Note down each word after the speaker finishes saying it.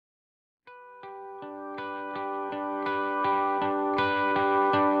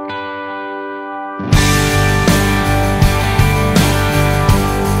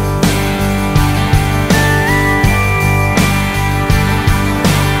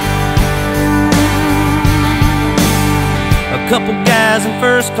Couple guys in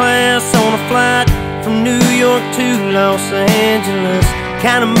first class on a flight from New York to Los Angeles,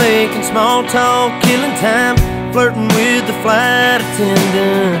 kinda making small talk, killing time, flirting with the flight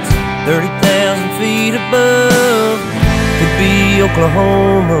attendants. 30,000 feet above, could be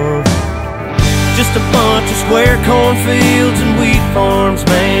Oklahoma. Just a bunch of square cornfields and wheat farms,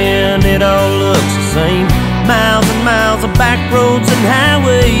 man, it all looks the same. Miles and miles of back roads and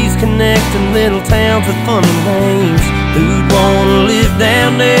highways connecting little towns with funny names. Who'd wanna live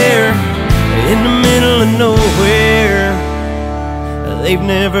down there in the middle of nowhere? They've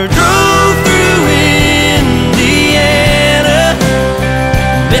never drove through Indiana,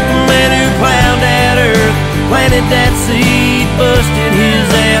 met the man who plowed that earth, planted that seed, busted his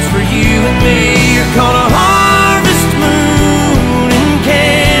ass for you and me. You're caught a harvest moon in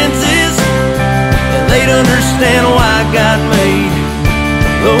Kansas, they'd understand why God made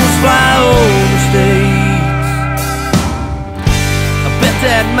those flyover states. I bet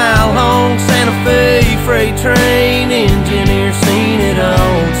that mile-long Santa Fe freight train engineer seen it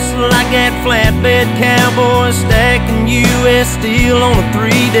all, just like that flatbed cowboy stacking U.S. steel on a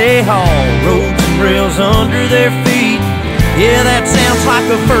 3-day haul. Roads and rails under their feet, yeah, that sounds like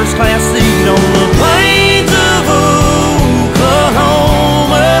a first-class seat on the plains of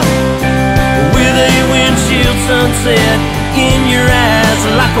Oklahoma, with a windshield sunset in your eyes,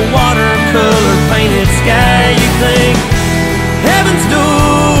 like a watercolor painted sky. You think heaven's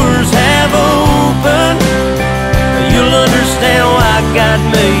doors have opened, you'll understand why God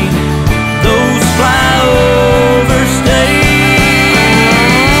made those flyover states.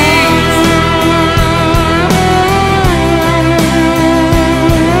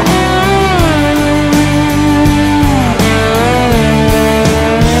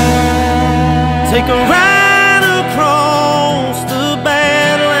 Take a ride across the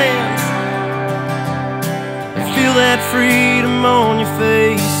Badlands, feel that freedom on your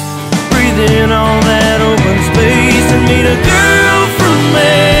face, breathe in all that open space, and meet a girl